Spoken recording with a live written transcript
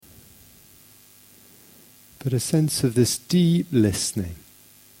but a sense of this deep listening,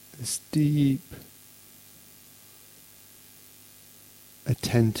 this deep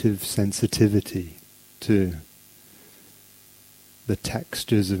attentive sensitivity to the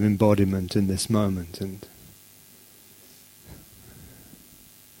textures of embodiment in this moment, and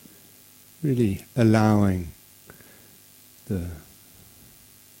really allowing the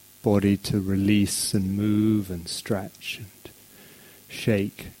body to release and move and stretch and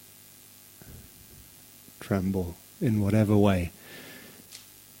shake, tremble in whatever way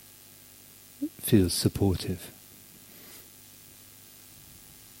feels supportive.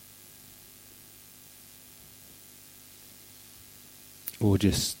 Or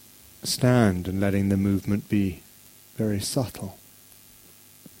just stand and letting the movement be very subtle.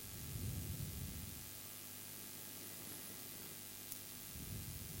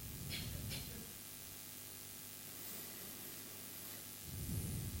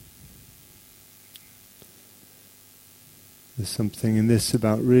 There's something in this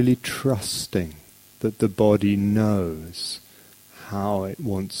about really trusting that the body knows how it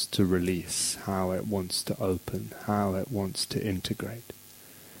wants to release, how it wants to open, how it wants to integrate.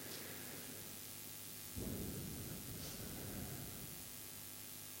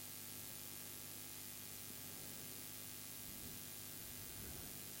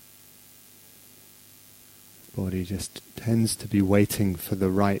 The body just tends to be waiting for the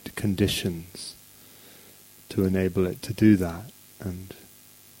right conditions to enable it to do that, and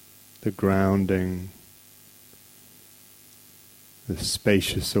the grounding, the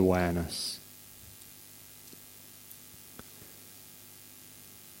spacious awareness,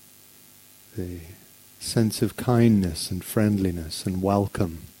 the sense of kindness and friendliness and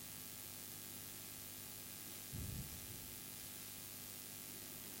welcome,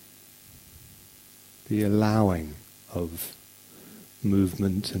 the allowing of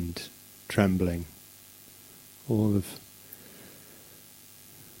movement and trembling, all of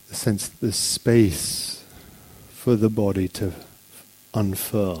the sense that there's space for the body to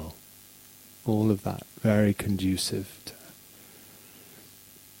unfurl, all of that very conducive to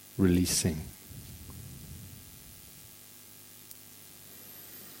releasing.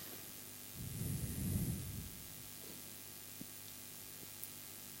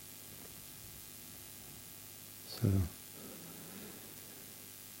 So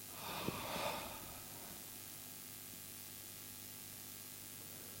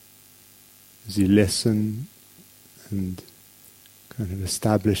as you listen and kind of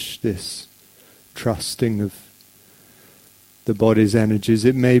establish this trusting of the body's energies,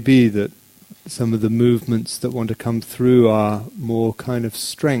 it may be that some of the movements that want to come through are more kind of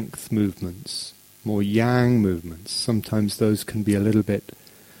strength movements, more yang movements. Sometimes those can be a little bit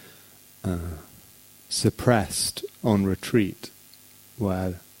suppressed on retreat,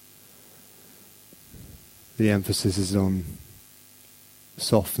 where the emphasis is on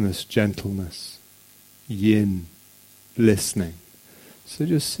softness, gentleness, yin, listening. So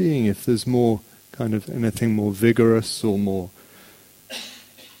just seeing if there's more kind of anything more vigorous or more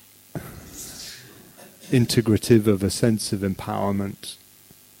integrative of a sense of empowerment,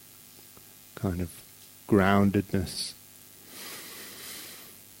 kind of groundedness.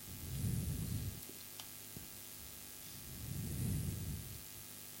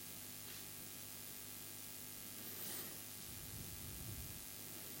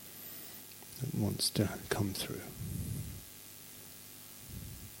 That wants to come through.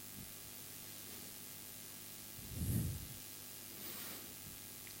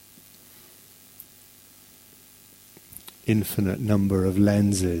 Infinite number of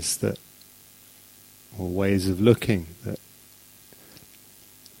lenses that, or ways of looking that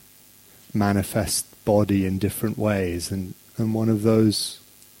manifest body in different ways, and one of those,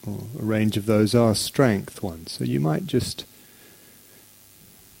 or a range of those, are strength ones. So you might just,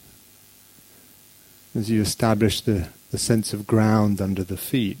 as you establish the sense of ground under the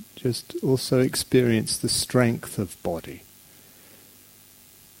feet, just also experience the strength of body.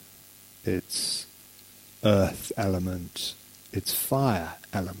 Its earth element, its fire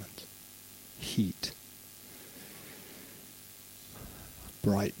element, heat,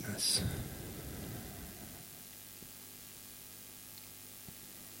 brightness.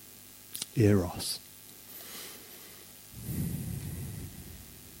 Eros.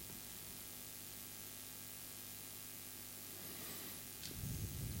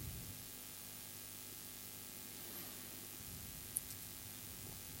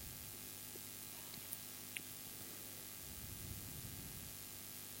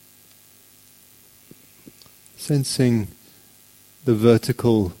 Sensing the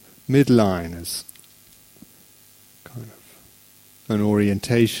vertical midline as kind of an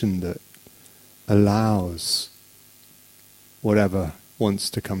orientation that allows whatever wants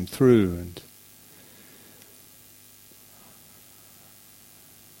to come through and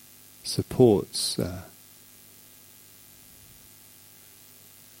supports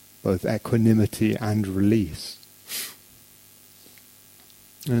both equanimity and release.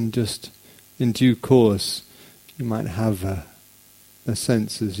 And just in due course, you might have a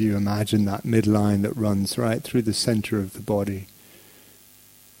sense as you imagine that midline that runs right through the center of the body.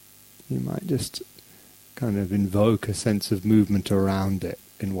 You might just kind of invoke a sense of movement around it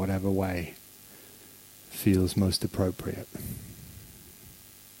in whatever way feels most appropriate.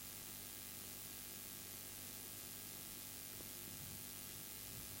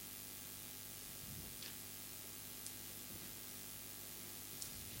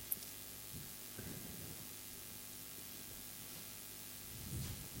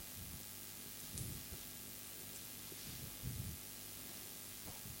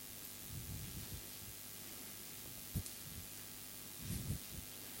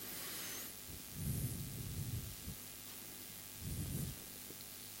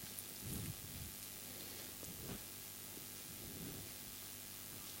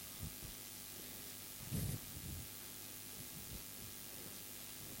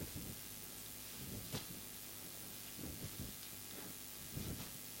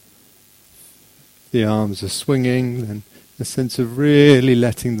 The arms are swinging, and a sense of really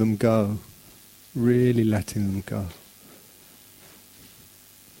letting them go, really letting them go.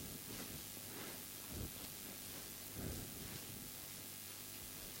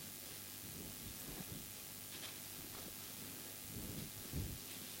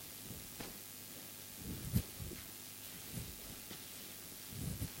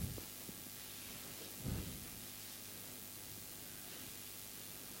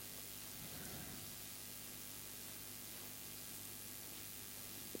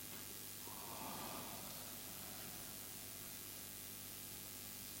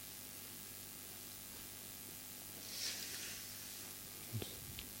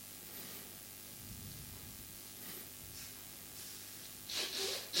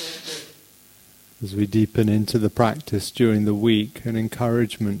 As we deepen into the practice during the week, an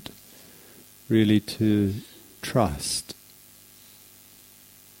encouragement really to trust,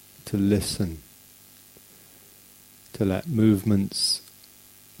 to listen, to let movements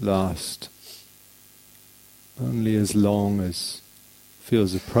last only as long as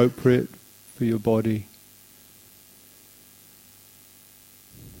feels appropriate for your body.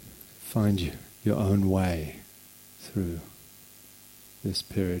 Find your own way through this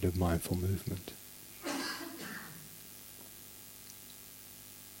period of mindful movement.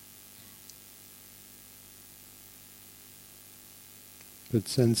 But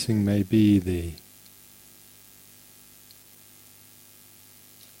sensing may be the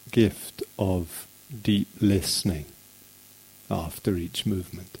gift of deep listening after each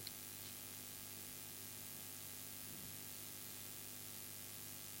movement.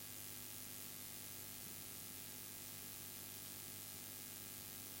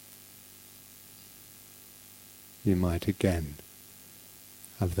 You might again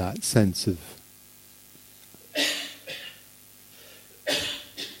have that sense of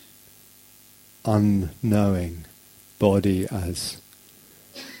unknowing body as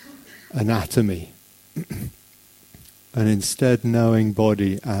anatomy, and instead knowing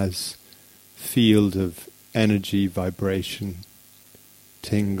body as field of energy, vibration,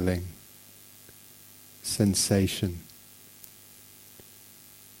 tingling, sensation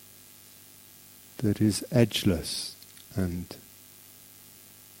that is edgeless and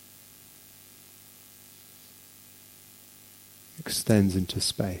extends into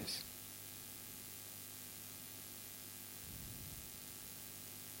space.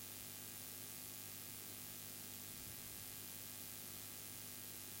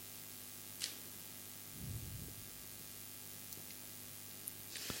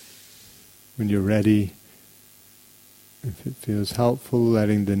 When you're ready, if it feels helpful,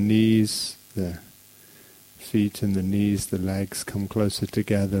 letting the knees, the feet and the knees, the legs come closer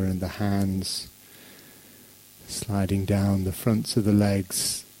together, and the hands sliding down the fronts of the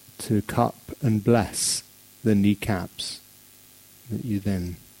legs to cup and bless the kneecaps that you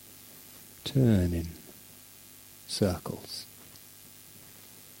then turn in circles.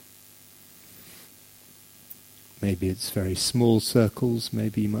 Maybe it's very small circles,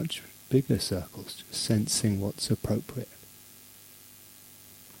 maybe much bigger circles, just sensing what's appropriate.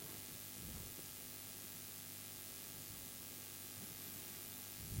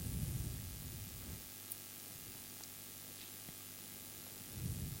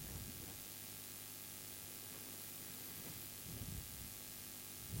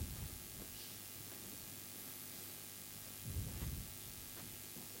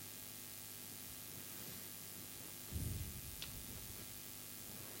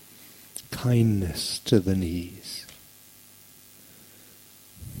 kindness to the knees.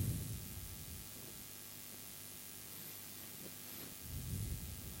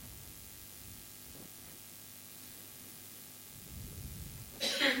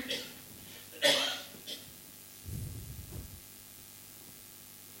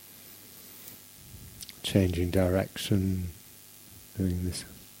 Changing direction, doing this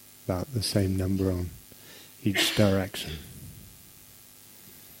about the same number on each direction.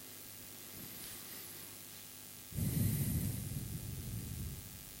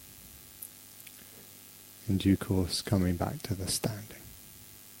 In due course, coming back to the standing.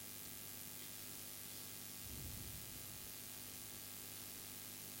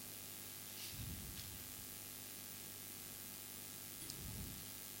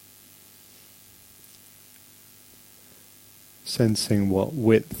 Sensing what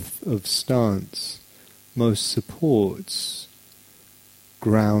width of stance most supports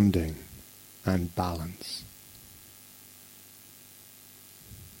grounding and balance.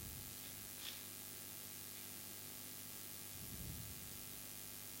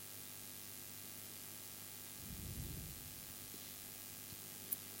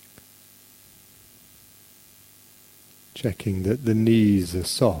 Checking that the knees are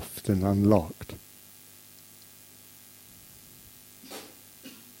soft and unlocked.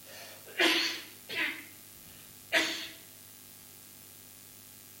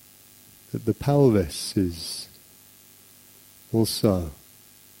 That the pelvis is also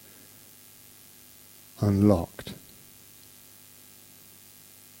unlocked.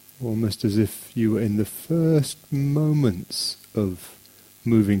 Almost as if you were in the first moments of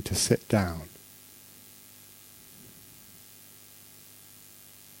moving to sit down.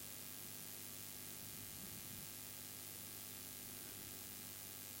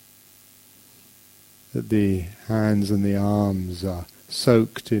 That the hands and the arms are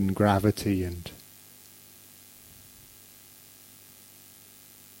soaked in gravity and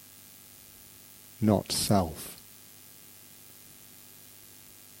not self.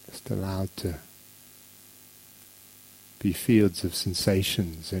 Just allowed to be fields of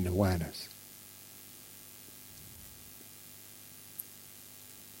sensations in awareness.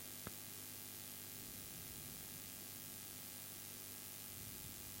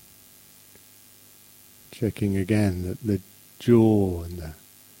 Checking again that the jaw and the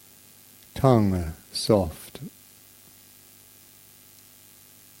tongue are soft.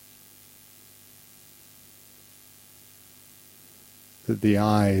 That the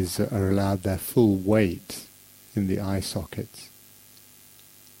eyes are allowed their full weight in the eye sockets.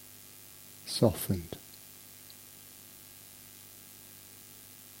 Softened.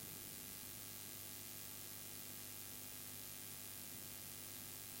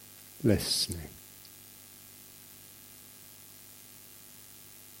 Listening.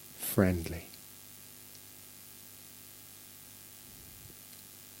 Friendly.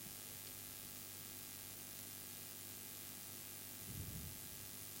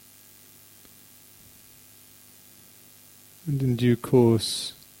 And in due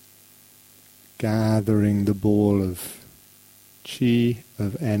course, gathering the ball of chi,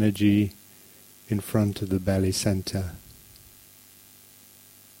 of energy, in front of the belly center.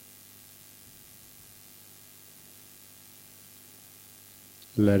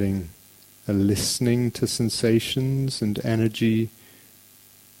 Letting a listening to sensations and energy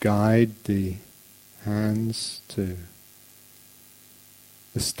guide the hands to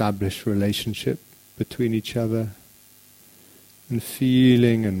establish relationship between each other, and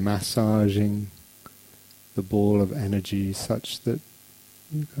feeling and massaging the ball of energy such that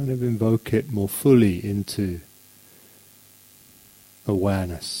you kind of invoke it more fully into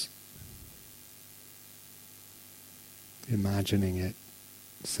awareness, imagining it,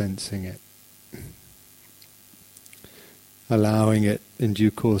 sensing it, allowing it in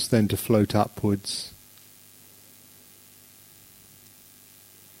due course then to float upwards.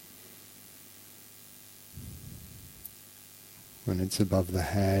 When it's above the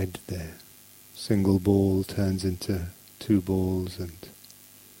head, the single ball turns into two balls, and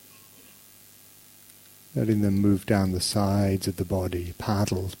letting them move down the sides of the body,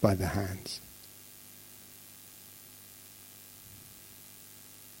 paddled by the hands.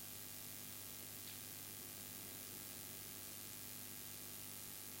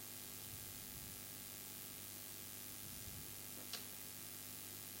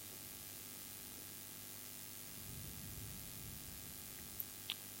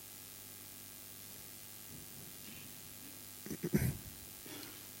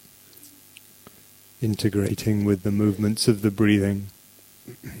 Integrating with the movements of the breathing.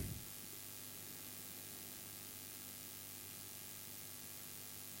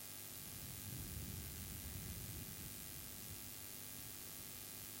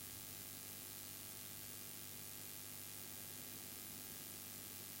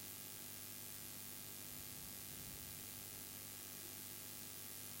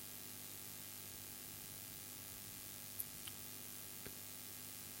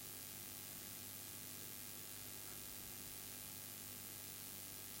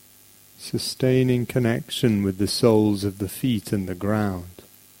 sustaining connection with the soles of the feet and the ground,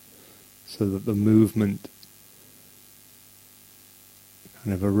 so that the movement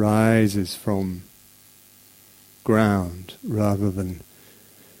kind of arises from ground rather than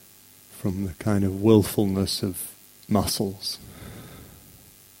from the kind of willfulness of muscles.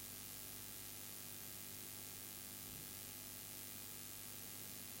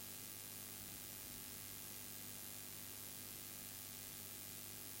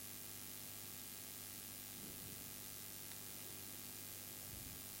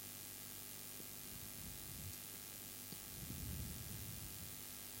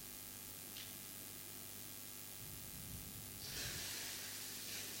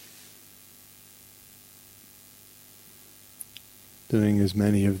 Doing as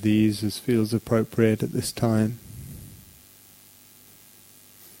many of these as feels appropriate at this time.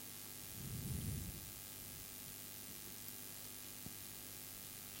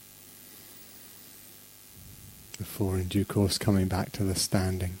 Before in due course coming back to the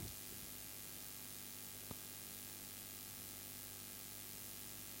standing.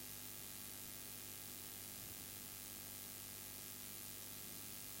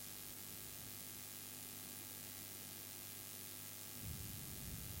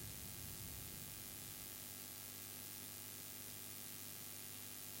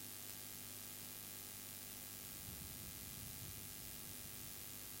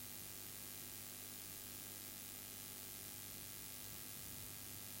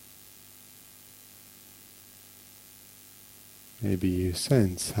 Maybe you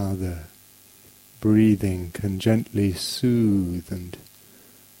sense how the breathing can gently soothe and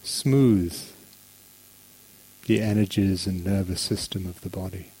smooth the energies and nervous system of the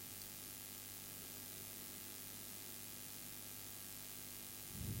body.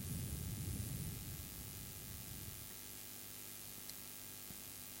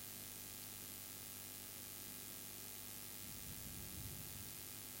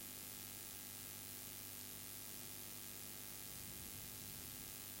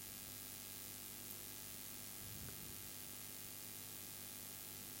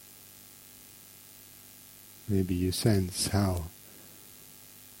 Maybe you sense how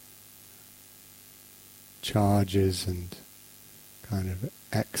charges and kind of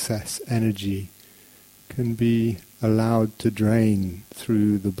excess energy can be allowed to drain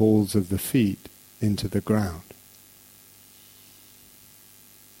through the balls of the feet into the ground.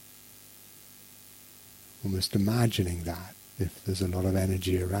 Almost imagining that, if there's a lot of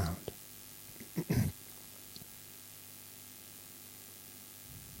energy around.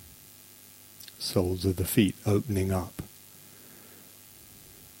 Soles of the feet opening up,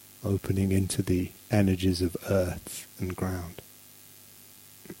 opening into the energies of earth and ground.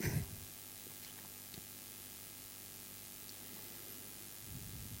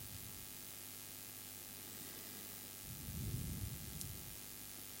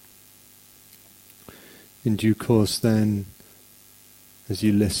 In due course then, as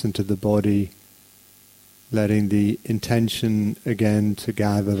you listen to the body, letting the intention again to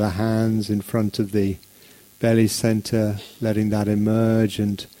gather the hands in front of the belly center, letting that emerge,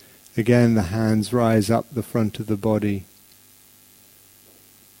 and again the hands rise up the front of the body.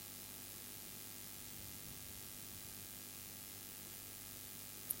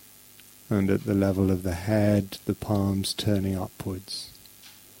 And at the level of the head, the palms turning upwards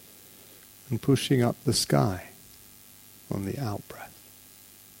and pushing up the sky on the out-breath.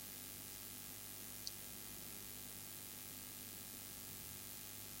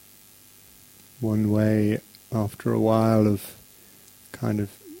 One way, after a while of kind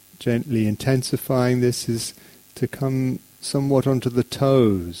of gently intensifying this, is to come somewhat onto the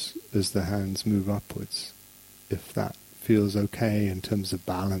toes as the hands move upwards, if that feels okay in terms of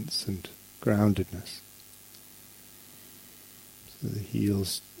balance and groundedness. So the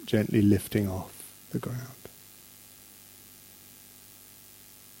heels gently lifting off the ground.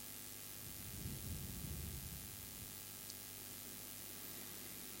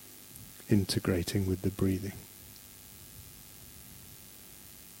 Integrating with the breathing.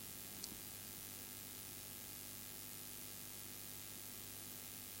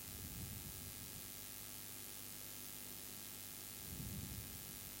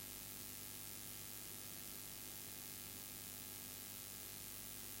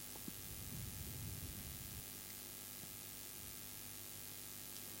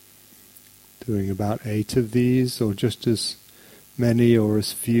 Doing about 8 of these, or just as many or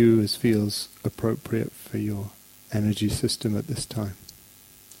as few as feels appropriate for your energy system at this time.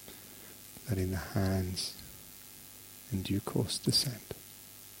 Letting the hands in due course descend.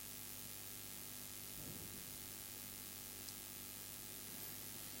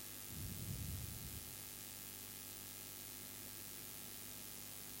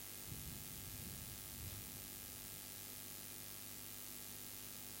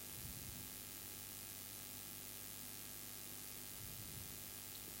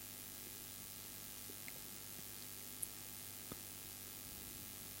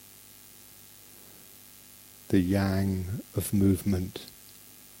 the yang of movement,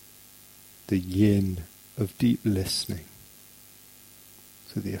 the yin of deep listening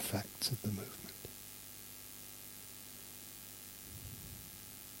to the effects of the movement.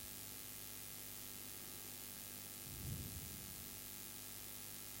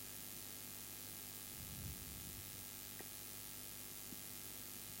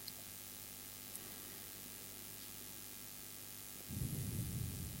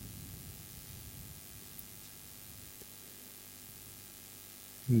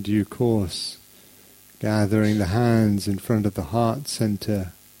 In due course, gathering the hands in front of the heart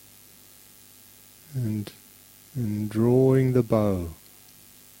center and drawing the bow.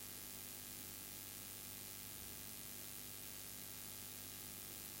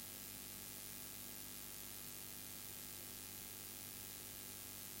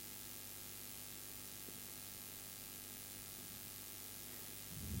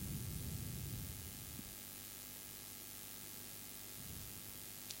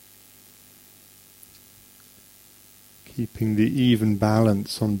 Keeping the even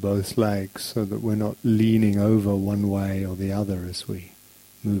balance on both legs so that we're not leaning over one way or the other as we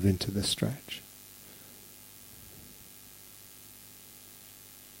move into the stretch.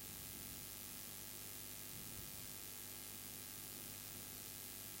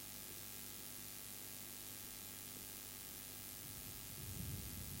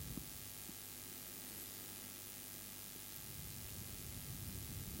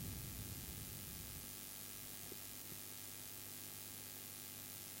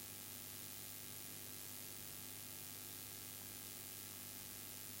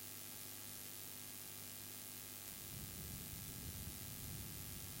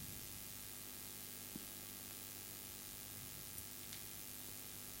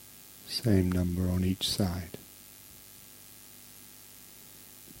 Same number on each side.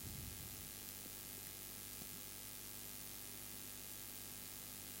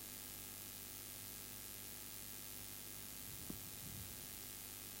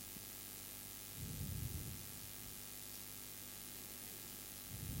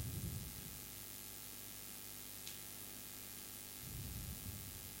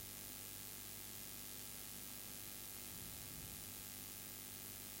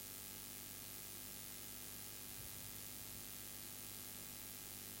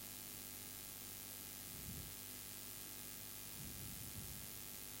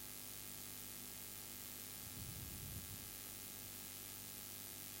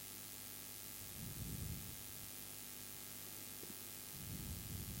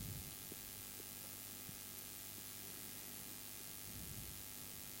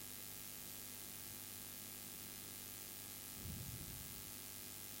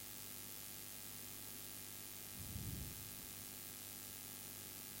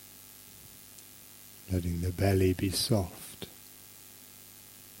 Letting the belly be soft.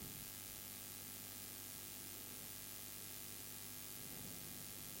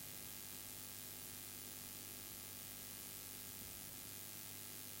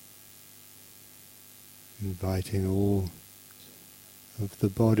 Inviting all of the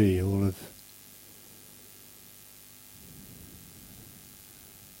body, all of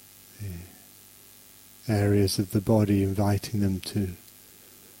the areas of the body, inviting them to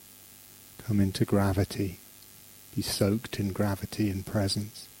come into gravity, be soaked in gravity and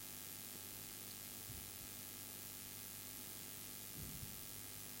presence.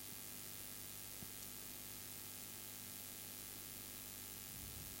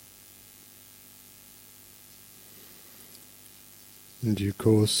 In due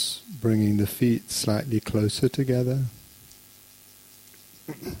course, bringing the feet slightly closer together.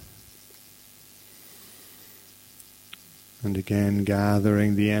 And again,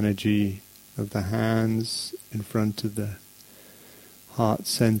 gathering the energy of the hands in front of the heart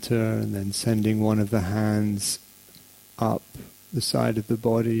center, and then sending one of the hands up the side of the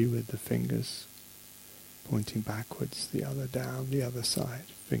body with the fingers pointing backwards, the other down, the other side,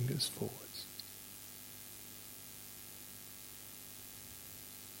 fingers forwards.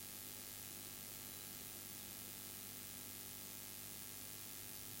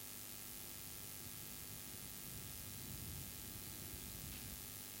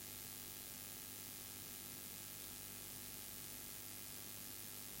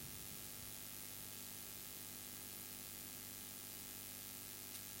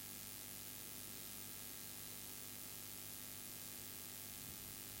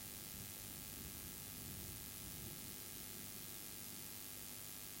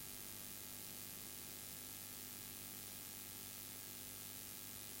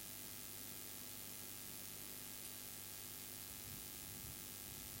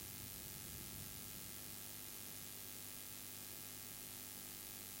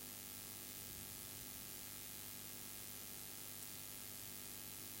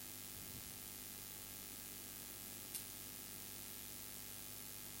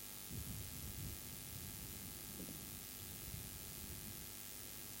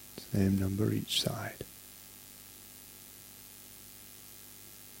 Same number each side.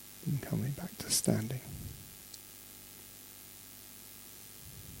 And coming back to standing.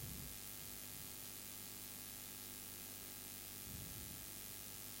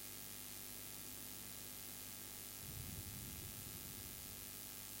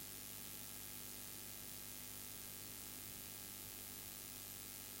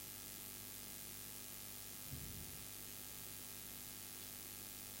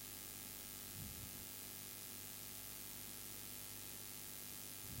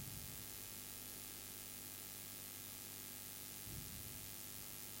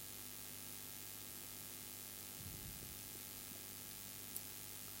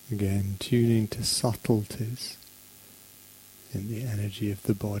 Again, tuning to subtleties in the energy of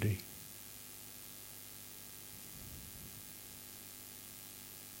the body.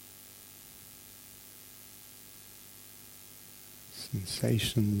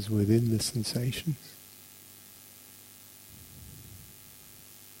 Sensations within the sensations.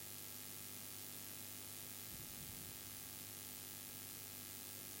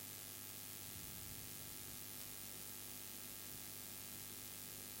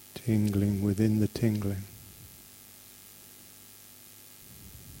 Tingling within the tingling.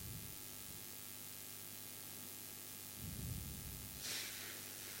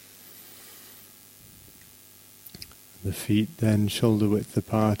 The feet then shoulder width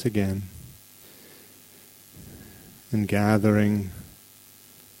apart again, and gathering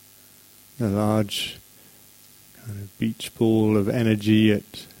a large kind of beach ball of energy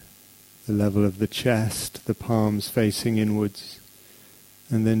at the level of the chest, the palms facing inwards,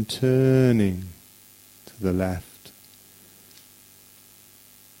 and then turning to the left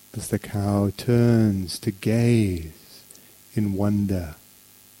as the cow turns to gaze in wonder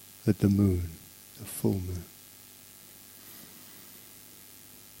at the moon, the full moon.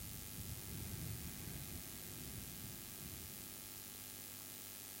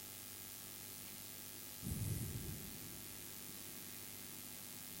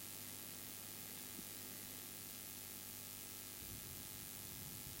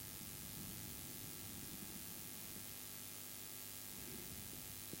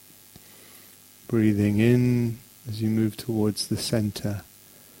 Breathing in as you move towards the center,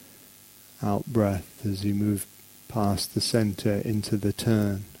 out breath as you move past the center into the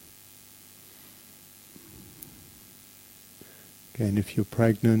turn. Again, if you're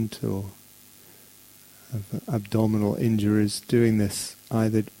pregnant or have abdominal injuries, doing this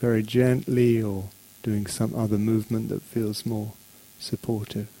either very gently or doing some other movement that feels more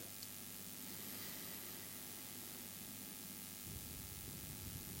supportive.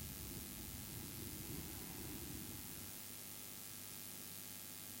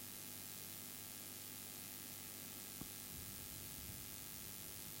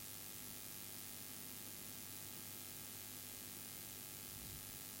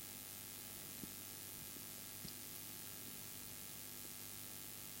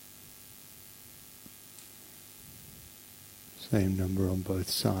 Same number on both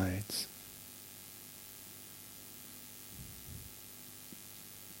sides.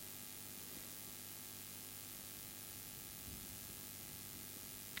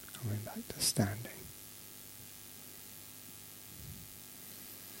 Coming back to standing.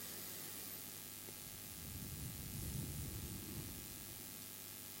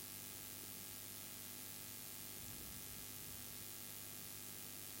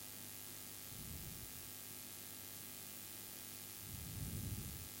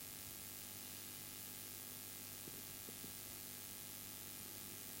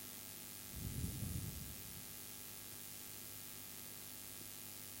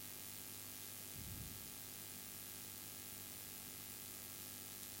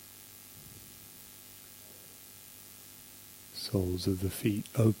 Soles of the feet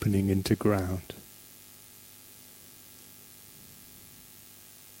opening into ground.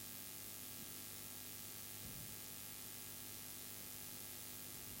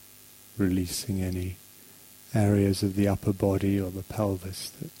 Releasing any areas of the upper body or the pelvis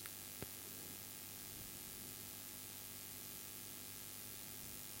that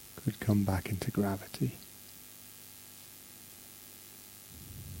could come back into gravity.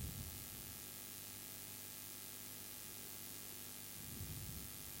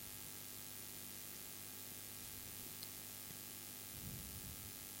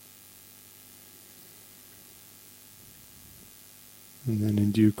 And then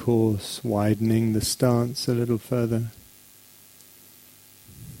in due course, widening the stance a little further.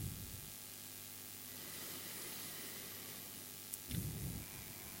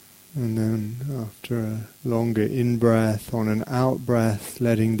 And then after a longer in-breath, on an out-breath,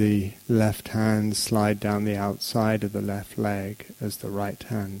 letting the left hand slide down the outside of the left leg as the right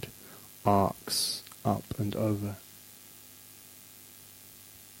hand arcs up and over.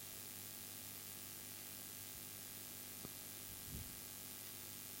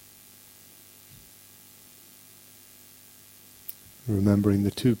 Remembering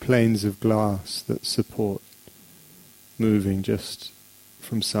the two planes of glass that support moving just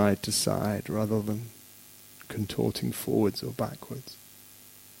from side to side rather than contorting forwards or backwards.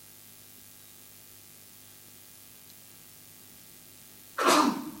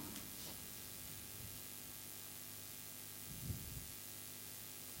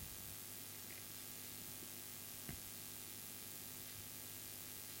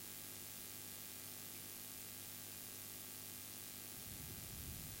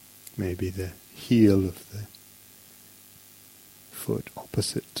 Maybe the heel of the foot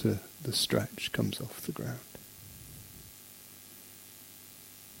opposite to the stretch comes off the ground.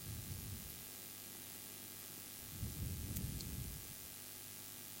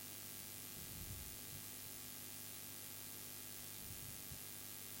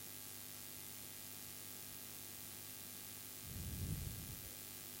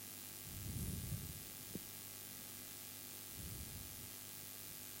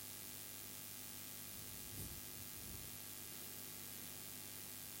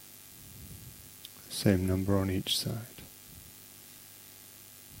 Same number on each side.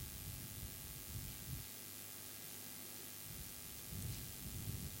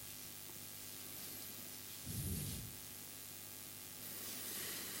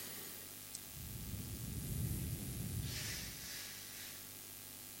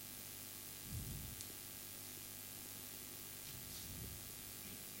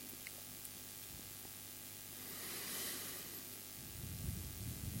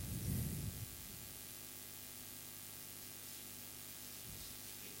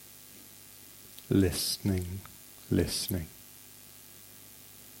 Listening, listening.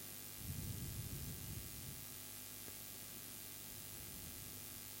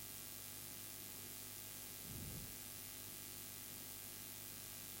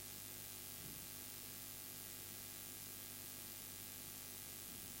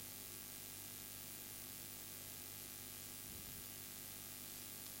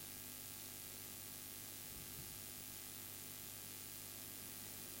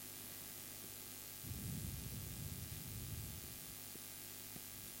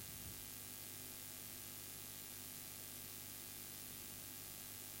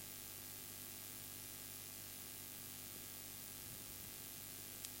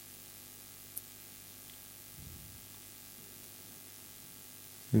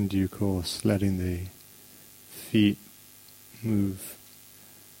 In due course, letting the feet move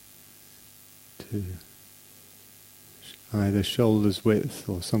to either shoulders width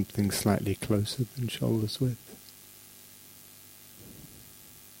or something slightly closer than shoulders width.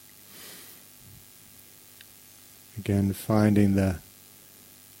 Again, finding the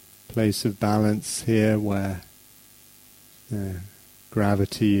place of balance here where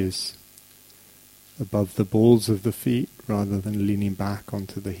gravity is above the balls of the feet rather than leaning back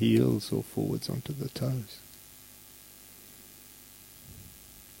onto the heels or forwards onto the toes.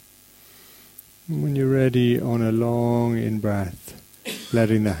 And when you're ready, on a long in-breath,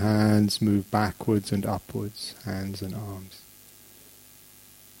 letting the hands move backwards and upwards, hands and arms.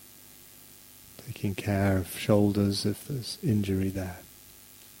 Taking care of shoulders if there's injury there.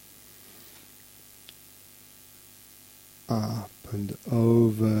 Up and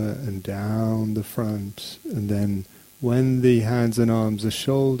over and down the front, and then when the hands and arms are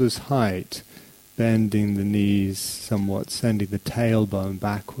shoulders height, bending the knees somewhat, sending the tailbone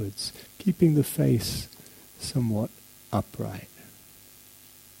backwards, keeping the face somewhat upright.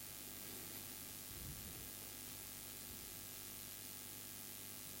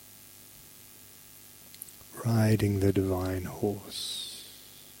 Riding the divine horse.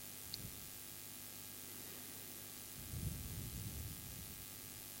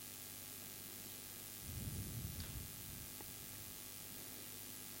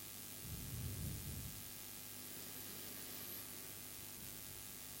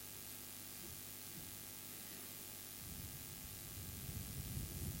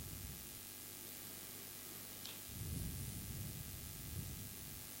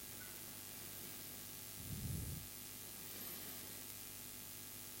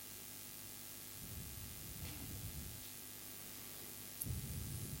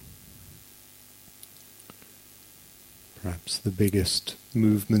 Perhaps the biggest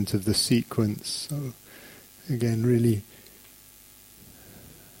movement of the sequence. So again, really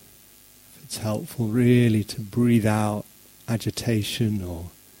it's helpful really to breathe out agitation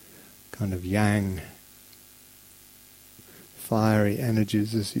or kind of yang, fiery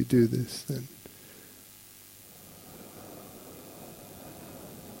energies as you do this, then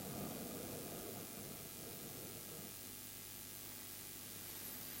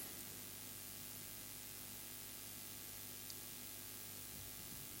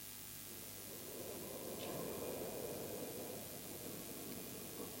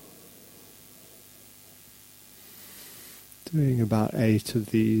doing about 8 of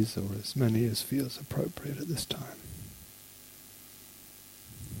these, or as many as feels appropriate at this time.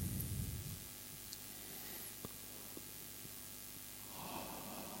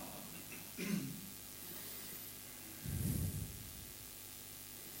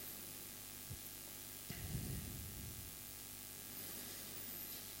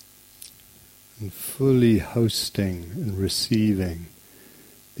 And fully hosting and receiving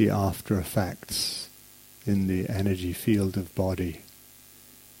the after effects in the energy field of body.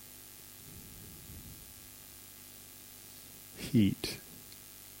 Heat,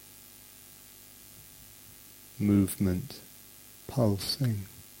 movement, pulsing,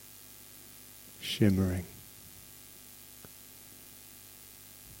 shimmering.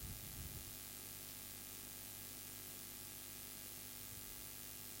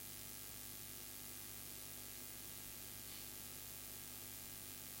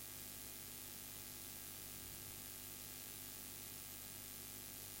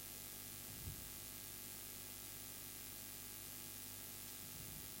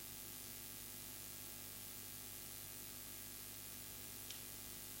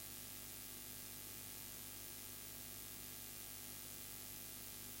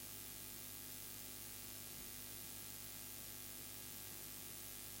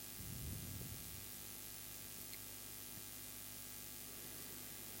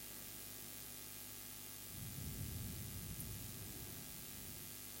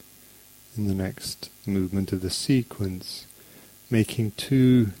 In the next movement of the sequence, making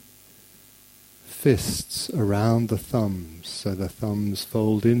 2 fists around the thumbs, so the thumbs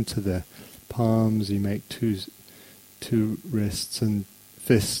fold into the palms. You make two wrists and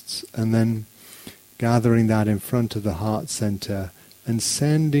fists, and then gathering that in front of the heart center and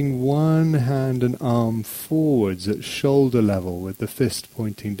sending one hand and arm forwards at shoulder level with the fist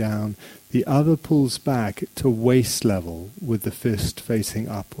pointing down. The other pulls back to waist level with the fist facing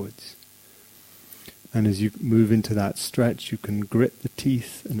upwards. And as you move into that stretch, you can grit the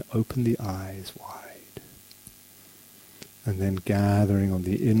teeth and open the eyes wide. And then gathering on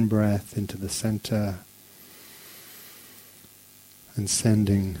the in-breath into the center and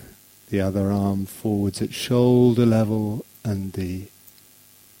sending the other arm forwards at shoulder level, and the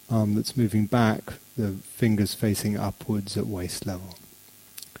arm that's moving back, the fingers facing upwards at waist level.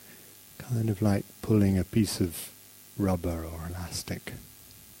 Kind of like pulling a piece of rubber or elastic.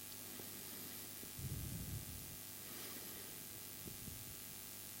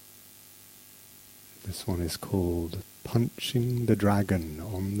 This one is called Punching the Dragon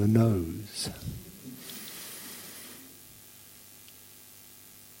on the Nose.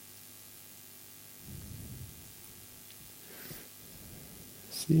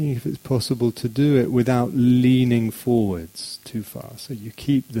 Seeing if it's possible to do it without leaning forwards too far. So you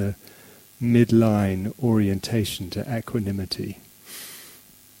keep the midline orientation to equanimity,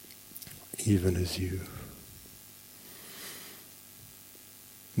 even as you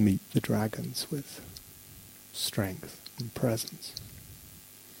meet the dragons with strength and presence,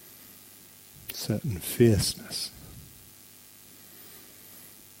 certain fierceness.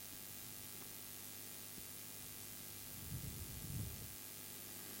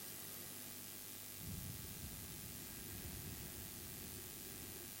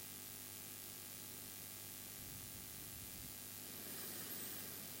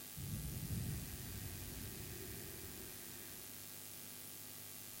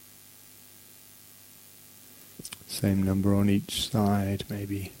 Same number on each side,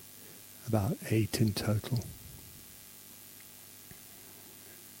 maybe about 8 in total.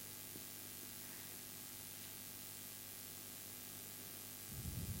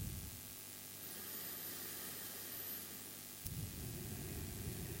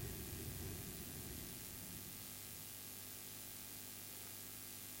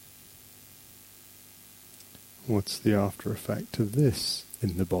 What's the after effect of this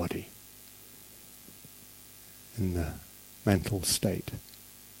in the body? In the mental state,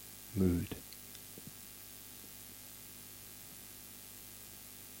 mood.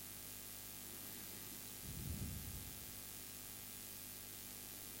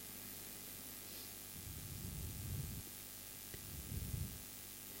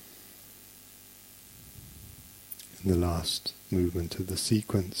 in the last movement of the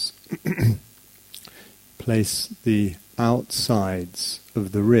sequence. Place the outsides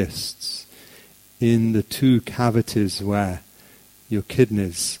of the wrists in the two cavities where your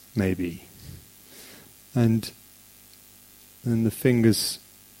kidneys may be. And the fingers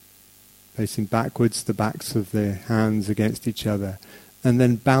facing backwards, the backs of the hands against each other, and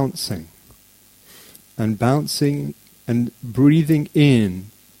then bouncing. And bouncing and breathing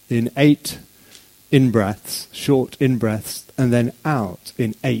in 8 in-breaths, short in-breaths, and then out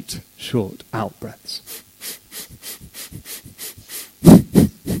in 8 short out-breaths.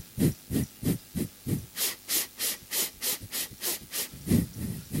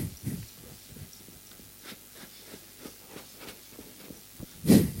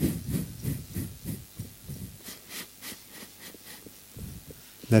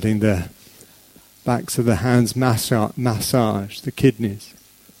 Letting the backs of the hands massage the kidneys.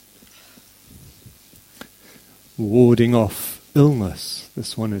 Warding off illness,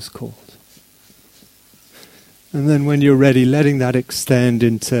 this one is called. And then when you're ready, letting that extend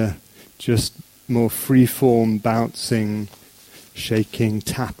into just more free-form bouncing, shaking,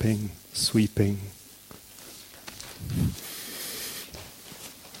 tapping, sweeping.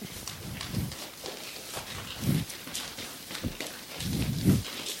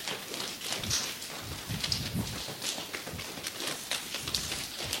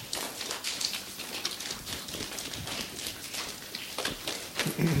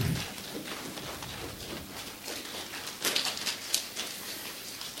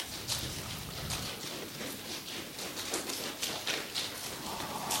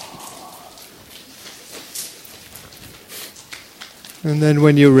 And then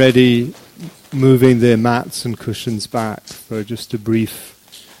when you're ready, moving the mats and cushions back for just a brief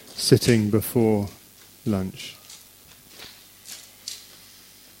sitting before lunch.